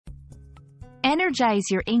Energize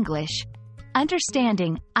your English.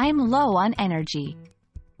 Understanding, I'm low on energy.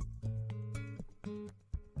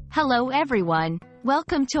 Hello everyone,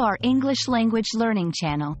 welcome to our English language learning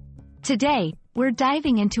channel. Today, we're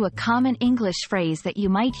diving into a common English phrase that you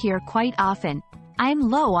might hear quite often, I'm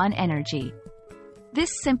low on energy.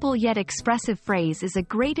 This simple yet expressive phrase is a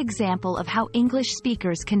great example of how English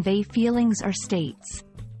speakers convey feelings or states.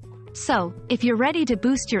 So, if you're ready to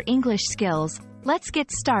boost your English skills, let's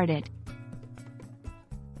get started.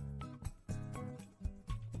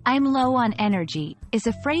 I'm low on energy is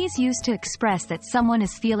a phrase used to express that someone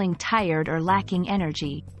is feeling tired or lacking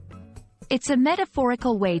energy. It's a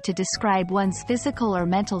metaphorical way to describe one's physical or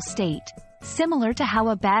mental state, similar to how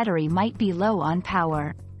a battery might be low on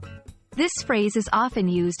power. This phrase is often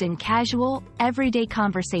used in casual, everyday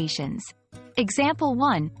conversations. Example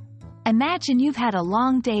 1. Imagine you've had a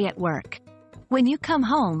long day at work. When you come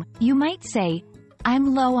home, you might say,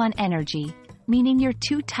 I'm low on energy, meaning you're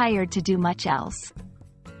too tired to do much else.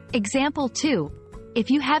 Example 2.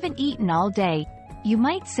 If you haven't eaten all day, you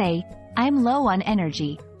might say, I'm low on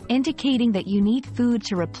energy, indicating that you need food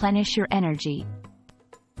to replenish your energy.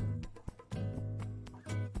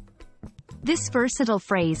 This versatile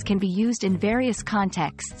phrase can be used in various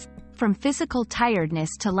contexts, from physical tiredness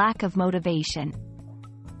to lack of motivation.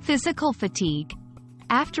 Physical fatigue.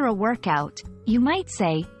 After a workout, you might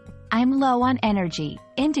say, I'm low on energy,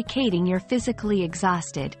 indicating you're physically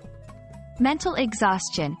exhausted. Mental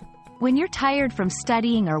exhaustion. When you're tired from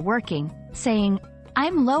studying or working, saying,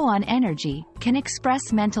 I'm low on energy, can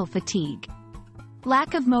express mental fatigue.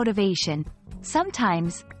 Lack of motivation.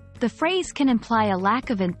 Sometimes, the phrase can imply a lack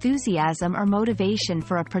of enthusiasm or motivation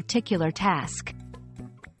for a particular task.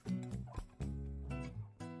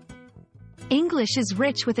 English is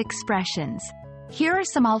rich with expressions. Here are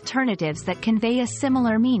some alternatives that convey a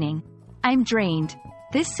similar meaning. I'm drained.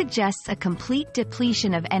 This suggests a complete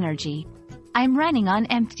depletion of energy. I'm running on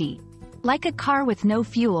empty. Like a car with no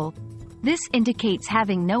fuel. This indicates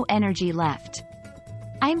having no energy left.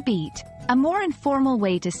 I'm beat. A more informal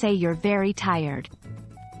way to say you're very tired.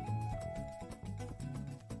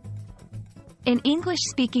 In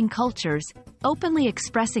English-speaking cultures, openly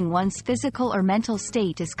expressing one's physical or mental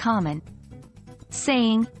state is common.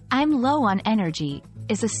 Saying, I'm low on energy,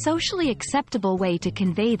 is a socially acceptable way to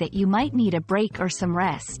convey that you might need a break or some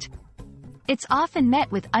rest. It's often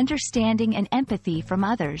met with understanding and empathy from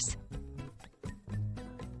others.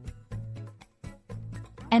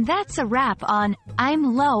 And that's a wrap on,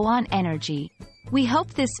 I'm low on energy. We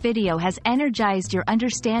hope this video has energized your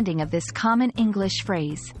understanding of this common English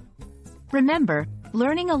phrase. Remember,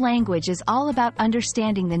 learning a language is all about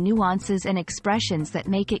understanding the nuances and expressions that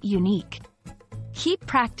make it unique. Keep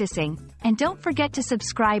practicing, and don't forget to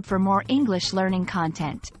subscribe for more English learning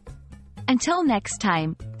content. Until next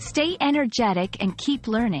time, stay energetic and keep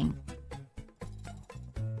learning.